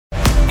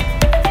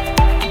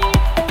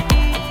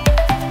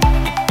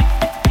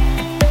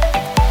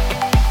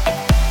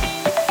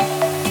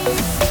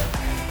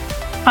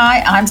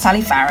Hi, I'm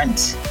Sally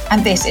Farrant,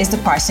 and this is the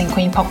Pricing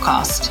Queen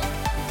podcast.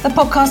 The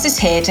podcast is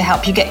here to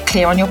help you get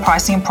clear on your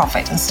pricing and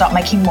profit and start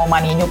making more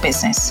money in your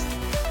business.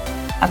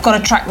 I've got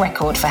a track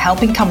record for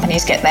helping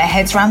companies get their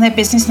heads around their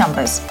business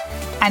numbers,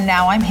 and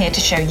now I'm here to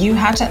show you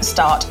how to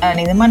start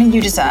earning the money you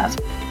deserve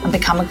and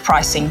become a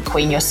pricing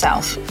queen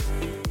yourself.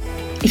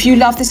 If you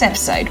love this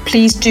episode,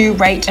 please do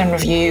rate and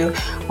review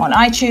on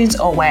iTunes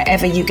or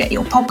wherever you get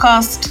your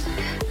podcast,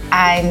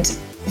 and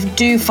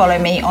do follow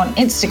me on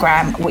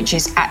Instagram, which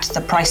is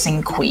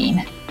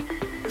 @thepricingqueen.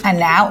 And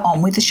now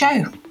on with the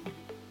show.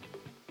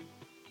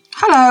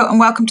 Hello and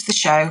welcome to the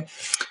show.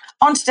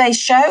 On today's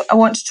show, I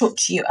want to talk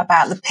to you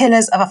about the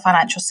pillars of a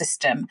financial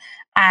system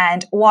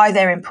and why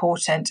they're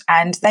important,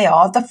 and they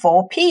are the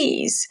 4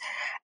 Ps.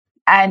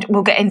 And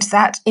we'll get into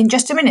that in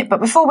just a minute.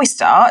 But before we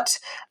start,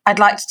 I'd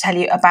like to tell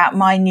you about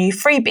my new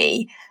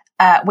freebie,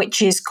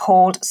 which is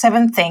called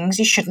 7 Things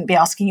You Shouldn't Be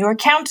Asking Your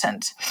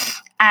Accountant.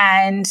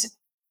 And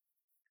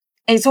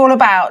it's all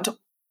about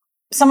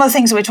some of the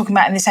things that we're talking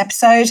about in this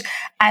episode,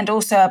 and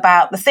also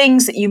about the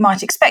things that you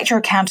might expect your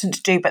accountant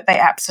to do, but they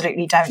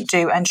absolutely don't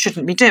do and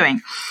shouldn't be doing.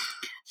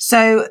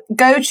 So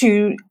go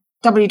to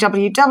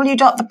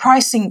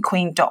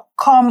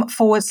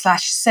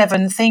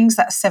www.thepricingqueen.com/7 things.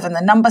 That's 7,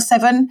 the number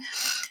 7.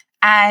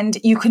 And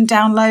you can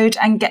download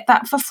and get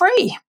that for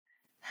free.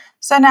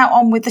 So now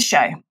on with the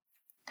show.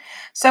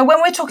 So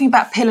when we're talking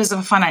about pillars of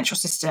a financial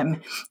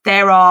system,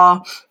 there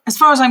are, as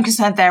far as I'm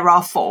concerned, there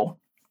are 4.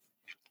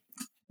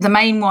 The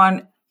main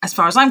one, as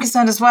far as I'm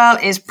concerned as well,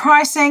 is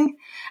pricing.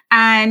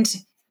 And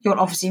you'll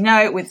obviously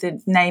know with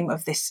the name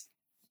of this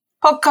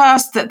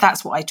podcast that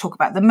that's what I talk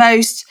about the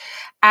most.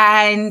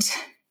 And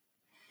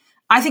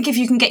I think if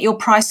you can get your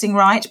pricing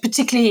right,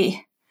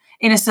 particularly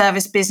in a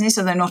service business,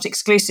 although not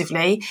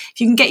exclusively,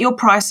 if you can get your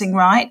pricing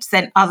right,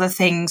 then other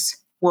things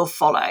will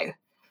follow.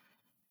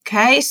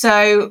 Okay,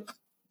 so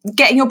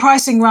getting your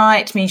pricing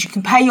right means you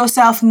can pay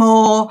yourself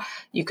more,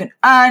 you can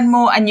earn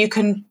more, and you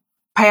can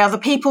pay other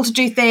people to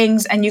do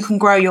things, and you can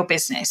grow your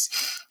business.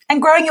 And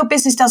growing your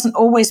business doesn't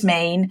always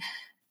mean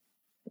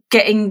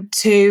getting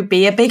to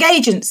be a big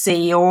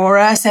agency or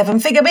a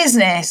 7-figure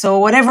business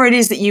or whatever it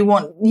is that you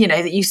want,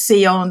 that you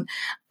see on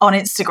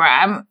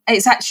Instagram.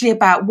 It's actually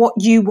about what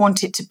you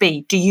want it to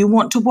be. Do you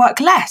want to work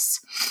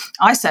less?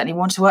 I certainly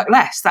want to work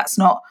less.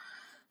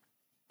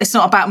 It's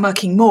not about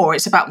working more.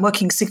 It's about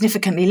working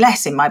significantly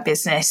less in my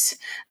business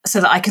so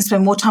that I can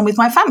spend more time with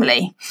my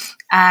family.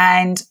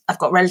 And I've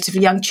got relatively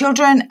young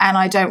children, and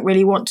I don't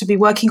really want to be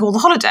working all the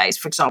holidays,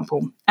 for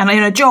example. And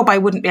in a job, I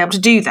wouldn't be able to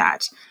do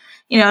that.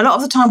 A lot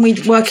of the time we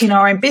work in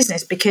our own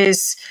business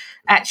because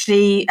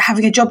actually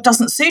having a job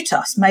doesn't suit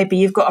us. Maybe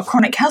you've got a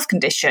chronic health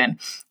condition,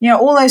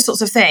 all those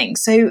sorts of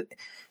things. So,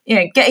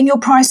 getting your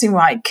pricing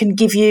right can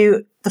give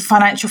you the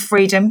financial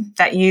freedom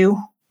that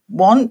you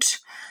want,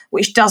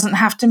 which doesn't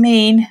have to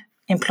mean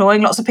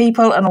employing lots of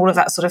people and all of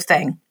that sort of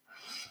thing.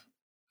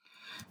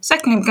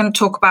 Secondly, I'm going to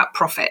talk about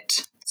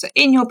profit. So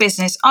in your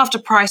business, after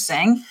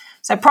pricing,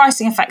 so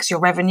pricing affects your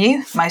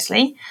revenue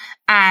mostly,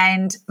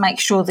 and make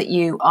sure that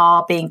you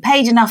are being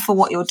paid enough for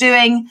what you're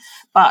doing,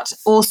 but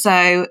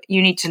also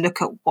you need to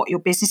look at what your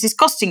business is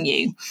costing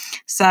you.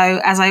 So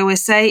as I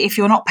always say, if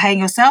you're not paying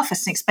yourself,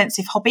 it's an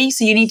expensive hobby.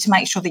 So you need to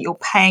make sure that you're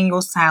paying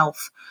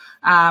yourself.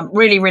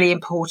 Really, really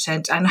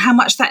important, and how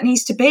much that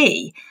needs to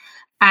be.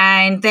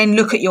 And then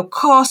look at your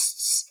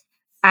costs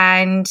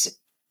and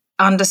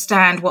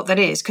understand what that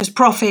is, because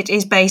profit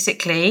is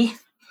basically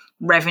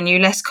revenue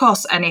less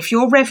costs. And if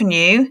your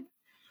revenue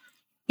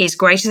is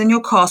greater than your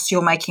costs,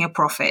 you're making a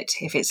profit.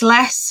 If it's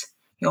less,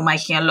 you're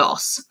making a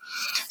loss.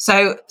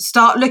 So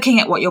start looking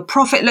at what your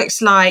profit looks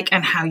like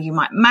and how you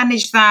might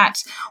manage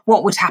that.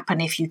 What would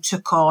happen if you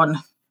took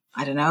on,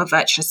 a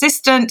virtual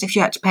assistant? If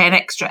you had to pay an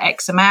extra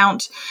X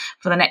amount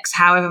for the next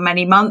however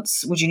many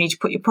months, would you need to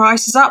put your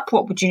prices up?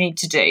 What would you need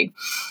to do?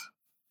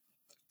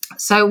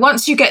 So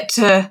once you get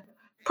to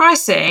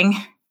pricing,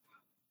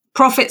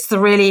 profit's the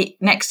really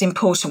next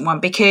important one,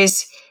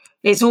 because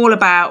it's all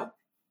about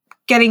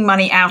getting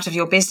money out of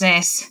your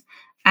business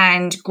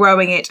and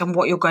growing it and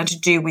what you're going to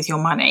do with your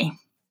money.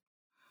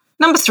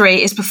 Number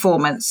 3 is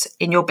performance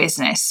in your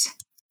business.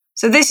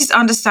 So this is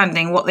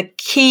understanding what the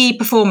key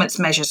performance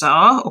measures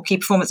are, or key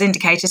performance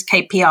indicators,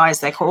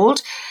 KPIs they're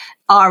called,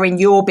 are in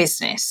your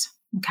business.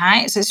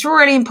 Okay, so it's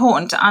really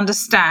important to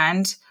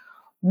understand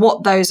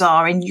what those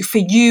are for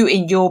you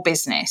in your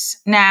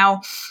business.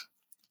 Now,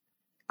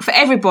 for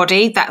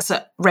everybody, that's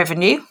a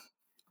revenue.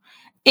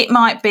 It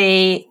might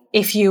be,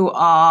 if you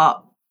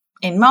are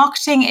in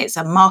marketing, it's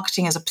a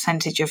marketing as a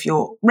percentage of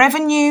your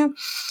revenue.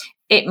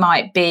 It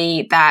might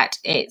be that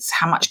it's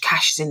how much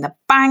cash is in the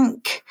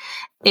bank.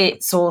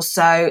 It's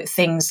also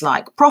things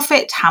like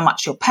profit, how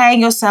much you're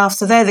paying yourself.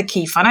 So they're the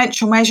key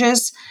financial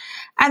measures.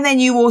 And then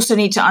you also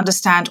need to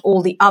understand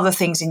all the other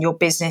things in your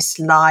business,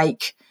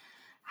 like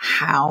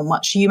how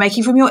much are you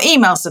making from your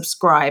email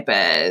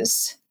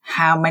subscribers?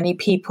 How many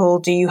people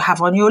do you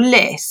have on your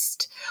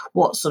list?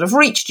 What sort of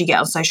reach do you get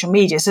on social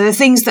media? So the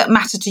things that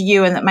matter to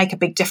you and that make a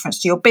big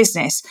difference to your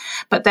business.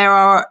 But there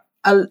are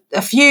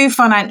a few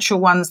financial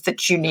ones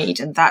that you need,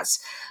 and that's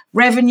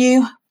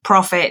revenue,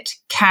 profit,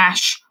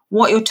 cash,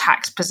 what your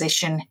tax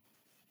position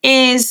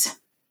is,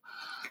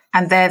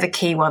 and they're the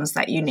key ones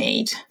that you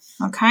need.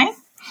 Okay.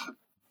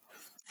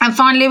 And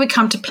finally, we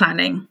come to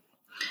planning.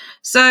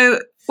 So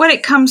when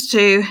it comes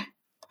to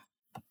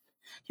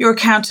your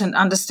accountant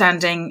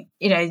understanding,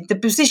 the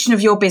position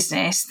of your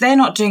business, they're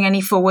not doing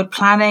any forward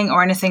planning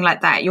or anything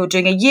like that. You're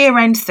doing a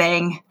year-end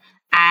thing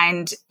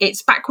and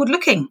it's backward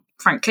looking,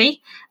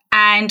 frankly.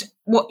 And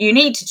what you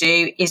need to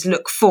do is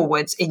look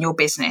forwards in your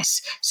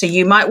business. So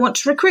you might want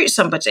to recruit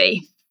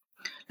somebody.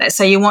 Let's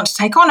say you want to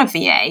take on a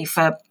VA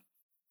for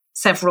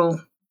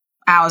several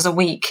hours a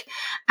week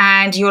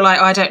and you're like,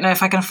 I don't know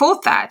if I can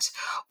afford that.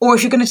 Or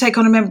if you're going to take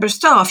on a member of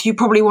staff, you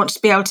probably want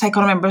to be able to take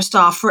on a member of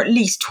staff for at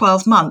least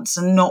 12 months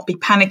and not be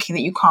panicking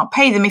that you can't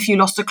pay them if you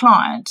lost a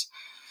client.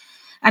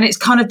 And it's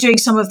kind of doing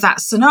some of that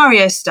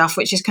scenario stuff,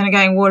 which is kind of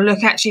going, well,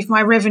 look, actually, if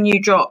my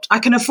revenue dropped, I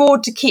can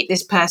afford to keep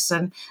this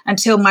person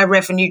until my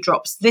revenue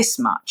drops this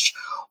much.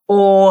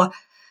 Or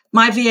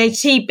my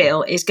VAT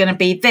bill is going to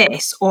be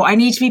this, or I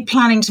need to be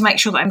planning to make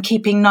sure that I'm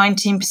keeping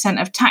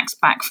 19% of tax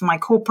back for my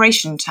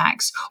corporation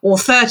tax, or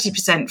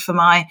 30% for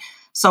my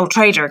sole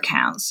trader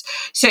accounts.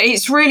 So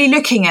it's really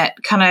looking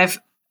at kind of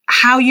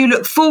how you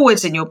look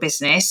forwards in your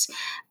business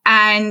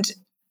and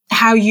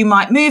how you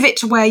might move it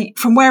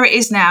from where it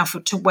is now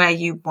to where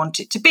you want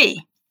it to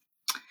be.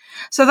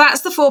 So that's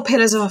the 4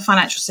 pillars of a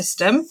financial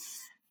system.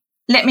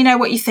 Let me know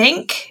what you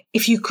think.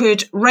 If you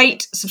could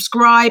rate,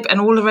 subscribe, and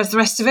all of the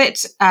rest of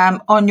it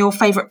on your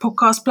favourite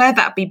podcast player,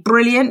 that'd be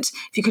brilliant.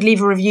 If you could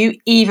leave a review,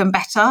 even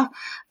better.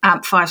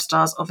 5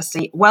 stars,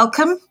 obviously,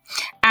 welcome.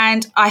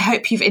 And I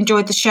hope you've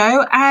enjoyed the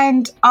show,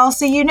 and I'll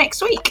see you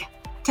next week.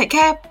 Take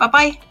care.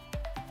 Bye-bye.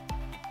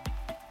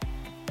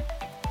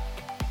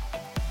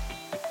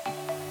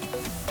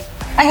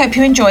 I hope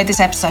you enjoyed this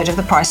episode of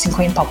the Pricing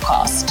Queen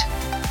podcast.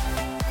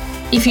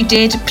 If you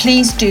did,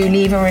 please do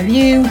leave a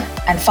review,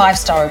 and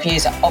 5-star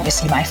reviews are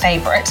obviously my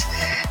favourite,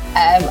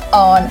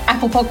 on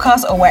Apple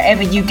Podcasts or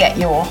wherever you get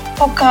your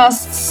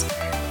podcasts,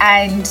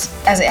 and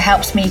as it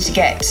helps me to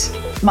get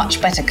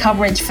much better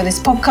coverage for this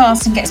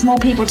podcast and gets more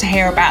people to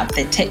hear about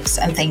the tips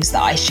and things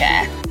that I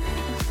share.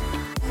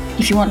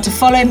 If you want to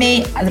follow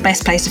me, the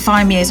best place to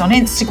find me is on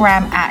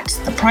Instagram at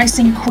The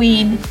Pricing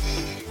Queen,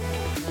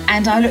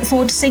 and I look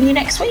forward to seeing you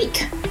next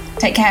week.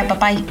 Take care,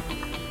 bye-bye.